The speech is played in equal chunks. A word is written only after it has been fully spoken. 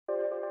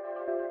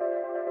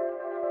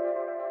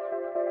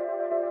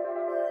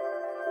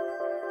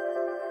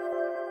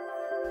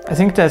I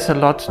think there's a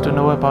lot to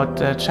know about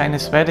the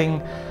Chinese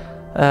wedding,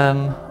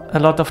 a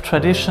lot of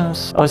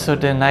traditions, also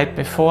the night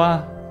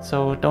before,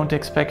 so don't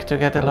expect to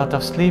get a lot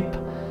of sleep.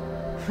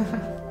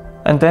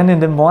 And then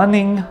in the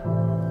morning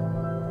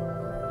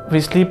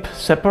we sleep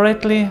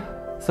separately,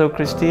 so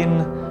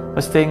Christine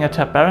was staying at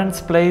her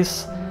parents'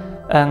 place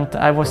and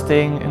I was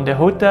staying in the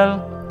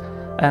hotel,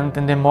 and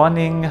in the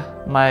morning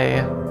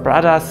my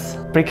brothers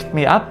picked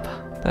me up.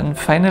 Then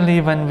finally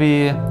when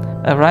we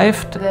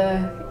arrived,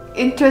 the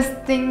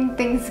interesting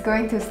things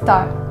going to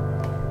start.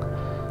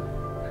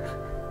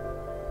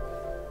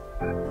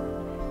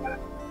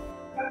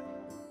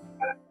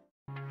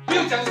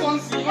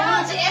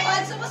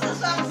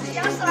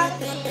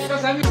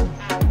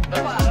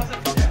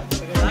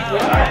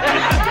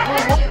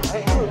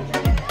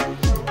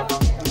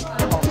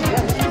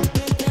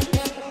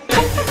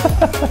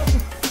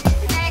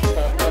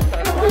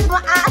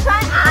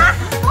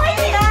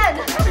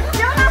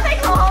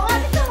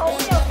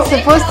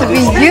 Supposed to be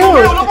you.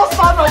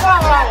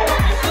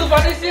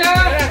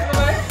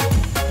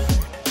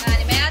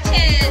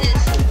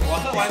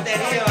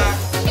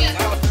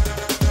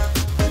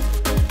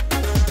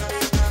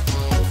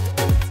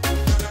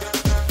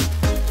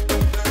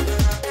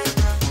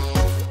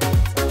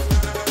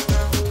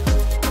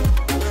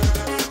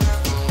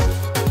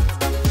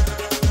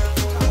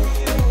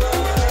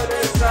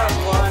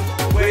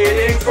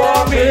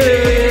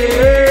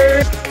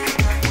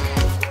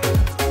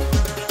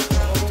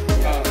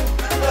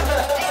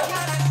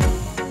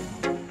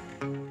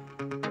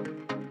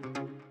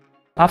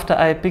 After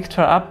I picked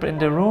her up in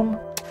the room,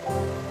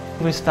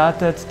 we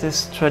started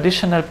this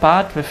traditional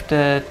part with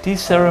the tea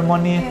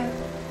ceremony. Yeah.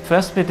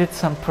 First we did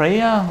some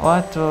prayer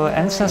or to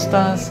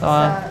ancestors,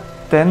 or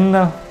then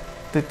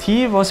the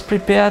tea was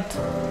prepared.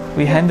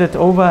 We handed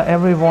over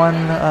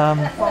everyone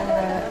from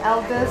the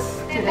elders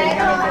to the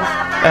youngest.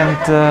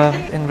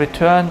 And in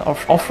return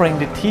of offering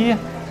the tea,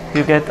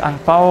 you get ang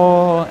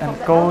pao and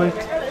gold.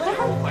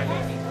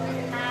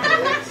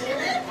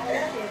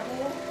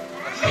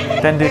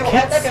 Then the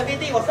kids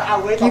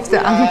give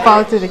the ang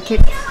pao to the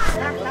kids.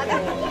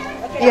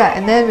 Yeah,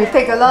 and then we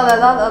take a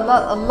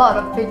lot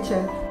of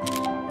pictures.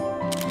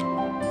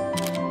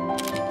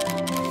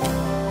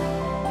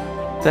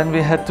 Then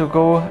we had to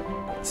go,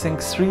 I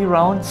think, 3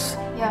 rounds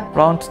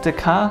round the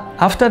car.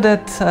 After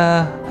that,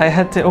 I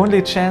had the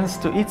only chance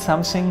to eat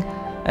something.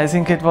 I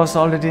think it was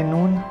already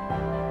noon.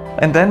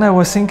 And then I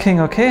was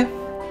thinking, okay,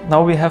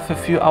 now we have a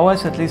few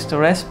hours at least to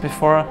rest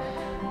before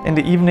in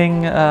the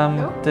evening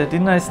the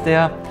dinner is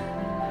there.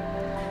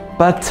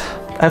 But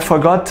I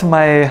forgot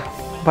my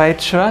white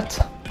shirt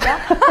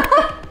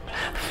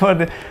for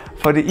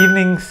the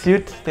evening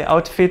suit, the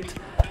outfit.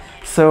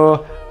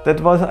 So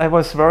I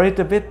was worried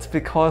a bit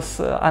because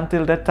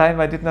until that time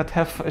I did not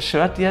have a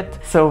shirt yet.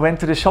 So went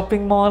to the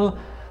shopping mall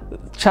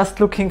just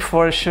looking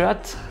for a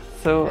shirt.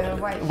 So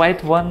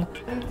white one,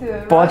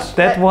 bought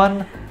that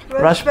one.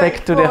 Rush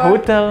back to the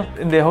hotel.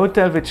 In the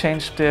hotel we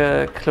changed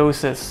the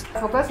clothes. I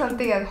forgot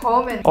something at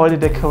home and all the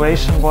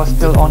decoration was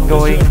still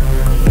ongoing.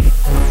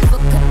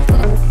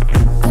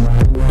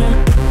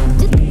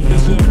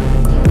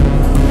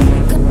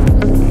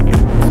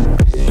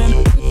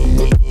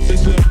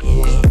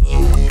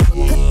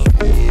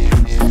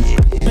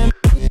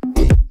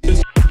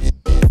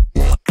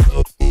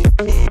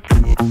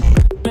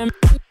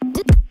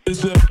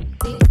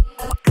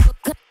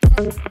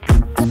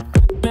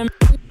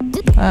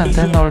 And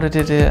then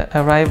already the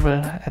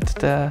arrival at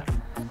the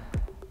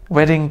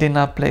wedding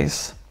dinner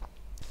place.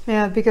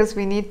 Yeah, because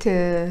we need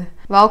to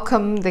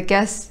welcome the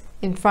guests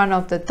in front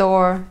of the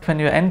door. When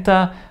you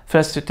enter,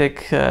 first you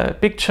take a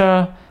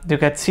picture, you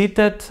get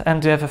seated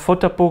and you have a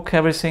photo book,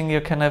 everything.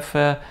 You can have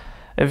a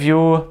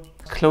view.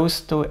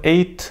 Close to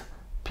 8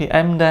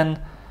 p.m. then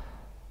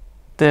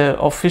the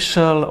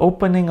official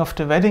opening of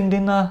the wedding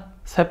dinner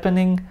is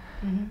happening.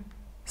 Mm-hmm.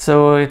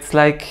 So it's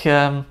like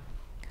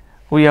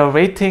we are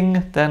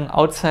waiting then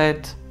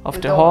outside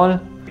of the hall,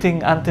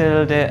 waiting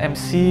until the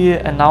MC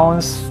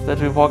announces that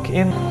we walk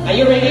in. Are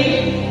you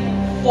ready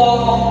for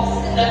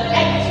the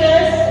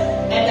actors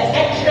and the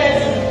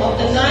actress of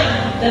the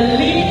night, the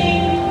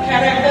leading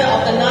character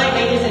of the night,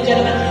 ladies and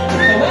gentlemen?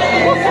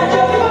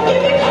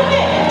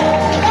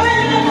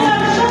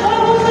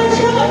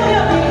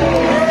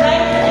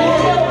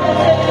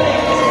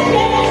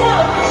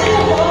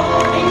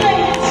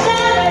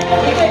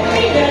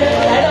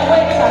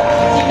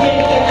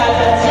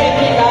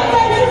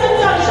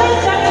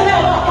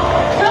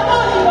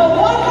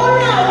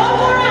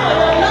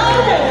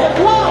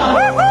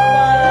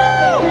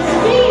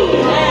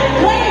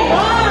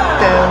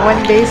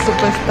 One-day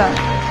superstar.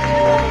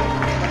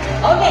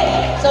 Okay,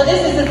 so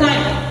this is the time.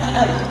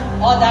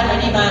 All done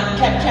ready, ma?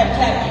 Clap, clap,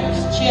 clap. You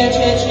cheer,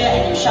 cheer, cheer,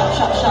 and you shout,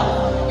 shout, shout.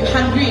 You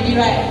hungry, already,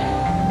 right?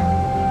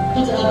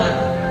 肚子饿吗？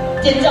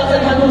尖叫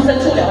声，他怒伸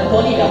出了很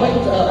多力量，会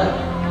肚子饿吗？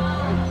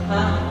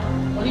啊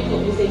 ？Only to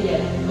you say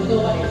yes. You know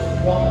what is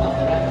wrong about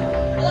the right?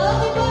 Hello,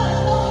 people.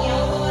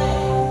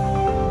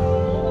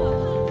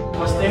 I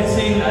was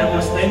dancing. I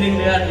was standing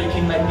there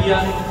drinking my beer.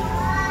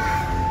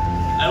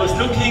 I was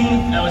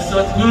looking. I was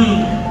thought,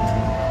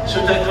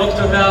 should I talk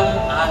to her?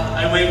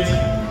 I wait.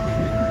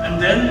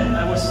 And then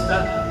I was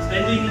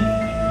standing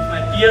with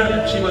my beer,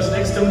 and she was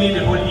next to me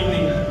the whole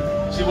evening.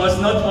 She was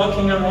not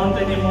walking around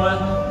anymore,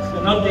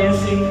 not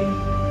dancing.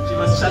 She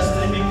was just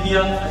standing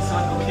here. I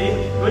thought,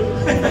 okay, good.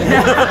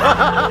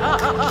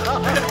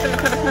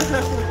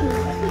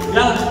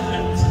 Yeah,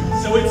 and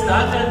so it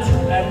started,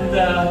 and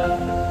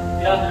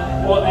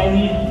yeah, what I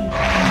need.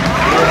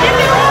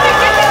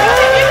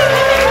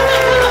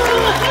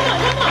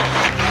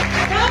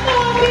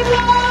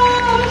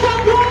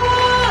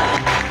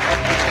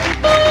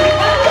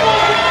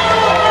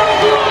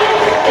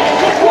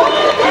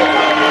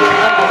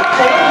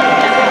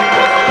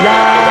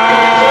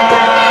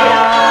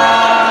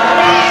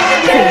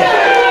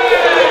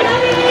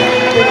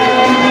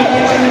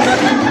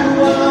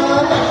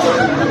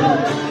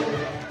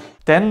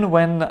 Then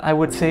when I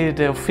would say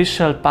the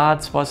official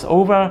part was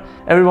over,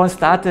 everyone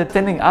started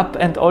standing up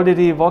and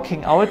already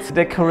walking out.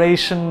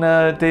 Decoration,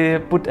 they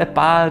put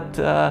apart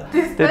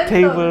the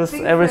tables,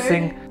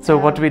 everything. So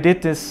what we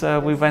did is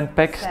we went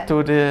back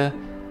to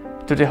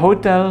the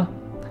hotel,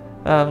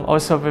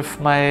 also with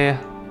my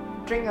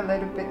drink a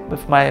little bit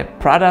with my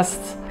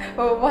brothers.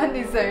 Oh, one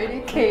is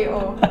already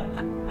KO.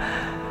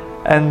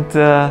 And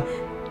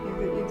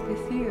if they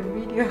see the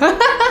video.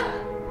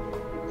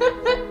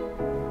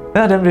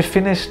 Yeah, then we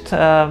finished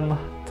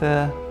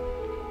the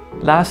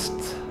last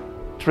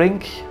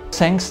drink.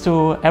 Thanks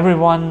to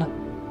everyone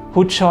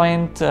who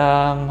joined,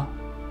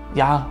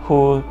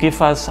 who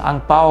give us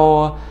ang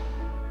pao,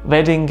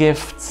 wedding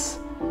gifts.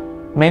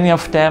 Many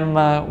of them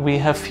we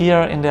have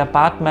here in the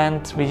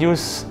apartment. We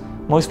use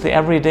mostly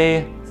every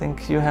day. I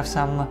think you have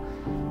some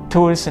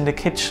tools in the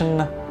kitchen.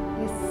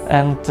 Yes.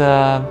 And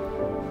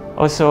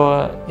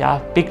also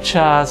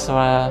pictures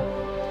or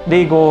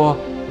Lego.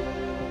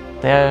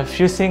 There are a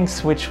few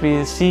things which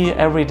we see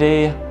every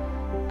day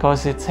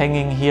because it's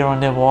hanging here on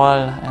the wall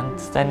and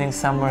standing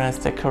somewhere as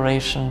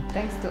decoration.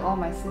 Thanks to all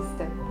my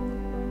sisters.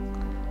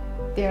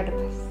 They are the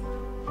best.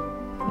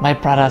 My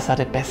brothers are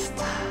the best.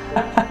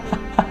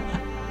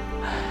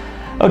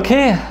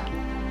 Okay,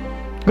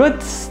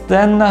 good.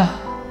 Then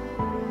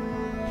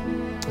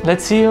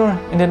let's see you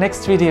in the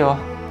next video,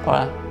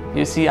 or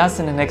you see us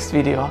in the next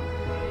video.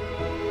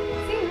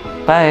 See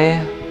you.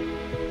 Bye.